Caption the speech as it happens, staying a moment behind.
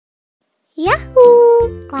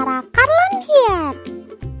Yahooww, Clara Karlan here.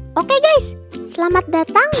 Oke guys, selamat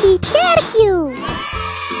datang di CRQ.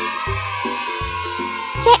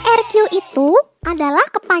 CRQ itu adalah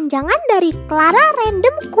kepanjangan dari Clara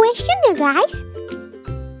Random Question ya guys.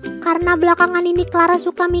 Karena belakangan ini Clara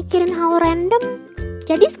suka mikirin hal random,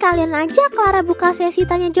 jadi sekalian aja Clara buka sesi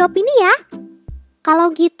tanya jawab ini ya.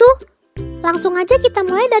 Kalau gitu, langsung aja kita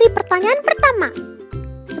mulai dari pertanyaan pertama.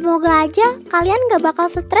 Semoga aja kalian gak bakal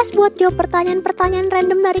stres buat jawab pertanyaan-pertanyaan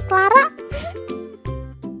random dari Clara.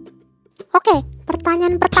 Oke,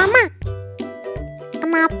 pertanyaan pertama.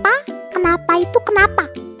 Kenapa itu kenapa?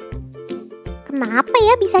 Kenapa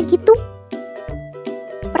ya bisa gitu?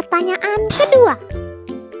 Pertanyaan kedua.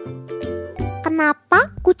 Kenapa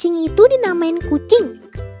kucing itu dinamain kucing?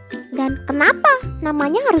 Dan kenapa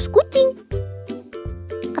namanya harus kucing?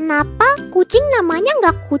 Kenapa kucing namanya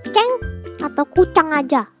nggak kuceng atau kucang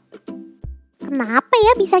aja? Kenapa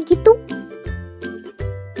ya bisa gitu?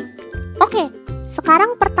 Oke,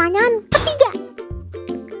 sekarang pertanyaan ketiga.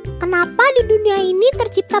 Kenapa di dunia ini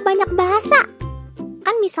tercipta banyak bahasa?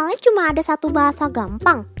 Kan misalnya cuma ada satu bahasa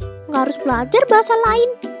gampang, nggak harus belajar bahasa lain.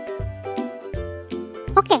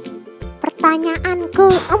 Oke, pertanyaan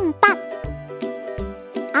keempat.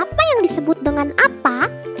 Apa yang disebut dengan apa?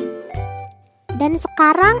 Dan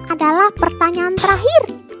sekarang adalah pertanyaan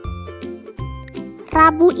terakhir.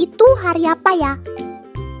 Rabu itu hari apa ya?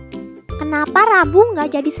 Kenapa Rabu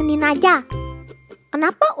nggak jadi Senin aja?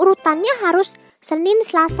 Kenapa urutannya harus Senin,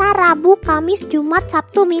 Selasa, Rabu, Kamis, Jumat,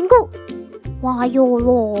 Sabtu, Minggu? Wah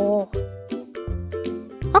yolo.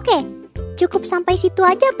 Oke, cukup sampai situ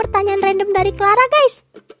aja pertanyaan random dari Clara guys.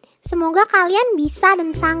 Semoga kalian bisa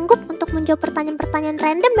dan sanggup untuk menjawab pertanyaan-pertanyaan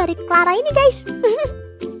random dari Clara ini guys.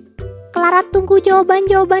 Clara tunggu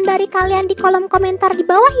jawaban-jawaban dari kalian di kolom komentar di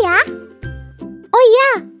bawah ya. Oh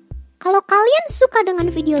iya, kalau kalian suka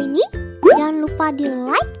dengan video ini, jangan lupa di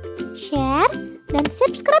like, share, dan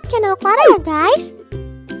subscribe channel Clara ya guys.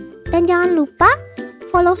 Dan jangan lupa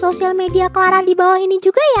follow sosial media Clara di bawah ini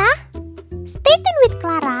juga ya. Stay tuned with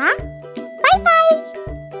Clara. Bye bye.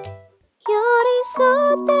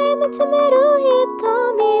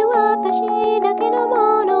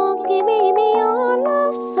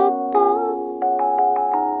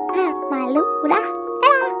 Malu, udah.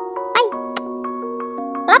 Bye.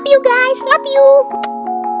 Love you guys, love you.